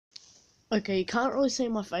Okay, you can't really see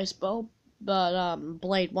my face, but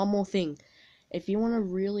Blade, one more thing. If you want to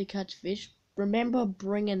really catch fish, remember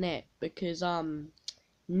bring a net, because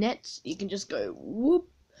nets, you can just go whoop.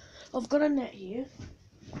 I've got a net here,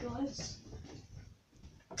 guys.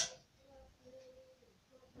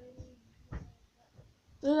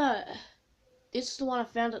 Look at that. This is the one I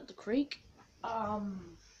found at the creek.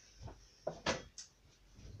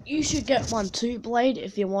 You should get one too, Blade,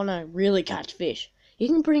 if you want to really catch fish. You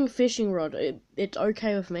can bring a fishing rod. It's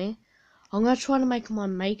okay with me. I'm going to try to make my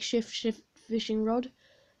makeshift fishing rod.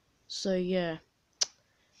 So, yeah.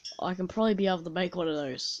 I can probably be able to make one of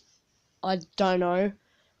those. I don't know.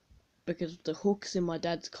 Because the hook's in my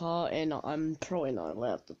dad's car, and I'm probably not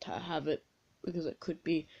allowed to have it. Because it could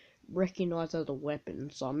be recognized as a weapon.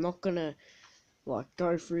 So, I'm not going to,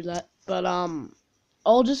 go through that. But,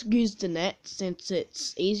 I'll just use the net since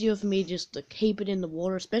it's easier for me just to keep it in the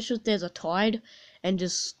water, especially if there's a tide, and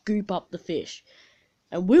just scoop up the fish.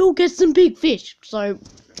 And we'll get some big fish. So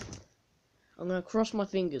I'm gonna cross my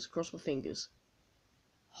fingers.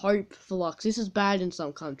 Hope for luck. This is bad in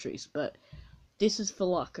some countries, but this is for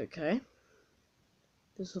luck, okay?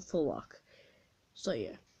 This is for luck. So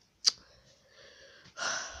yeah.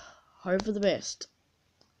 Hope for the best.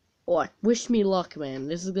 Wish me luck, man.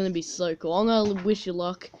 This is gonna be so cool. I'm gonna wish you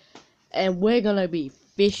luck. And we're gonna be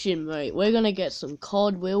fishing, mate. We're gonna get some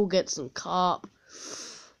cod. We'll get some carp.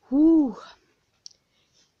 Whew.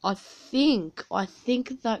 I think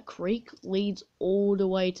that creek leads all the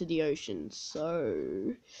way to the ocean.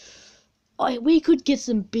 So, we could get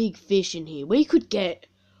some big fish in here. We could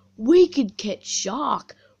catch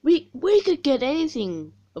shark. We could get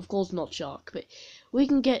anything. Of course, not shark, but we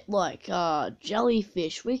can get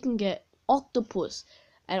jellyfish. We can get octopus,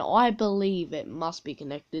 and I believe it must be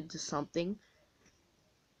connected to something.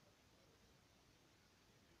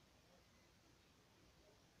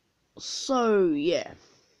 So yeah.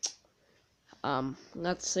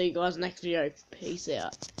 Let's see you guys next video. Peace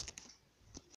out.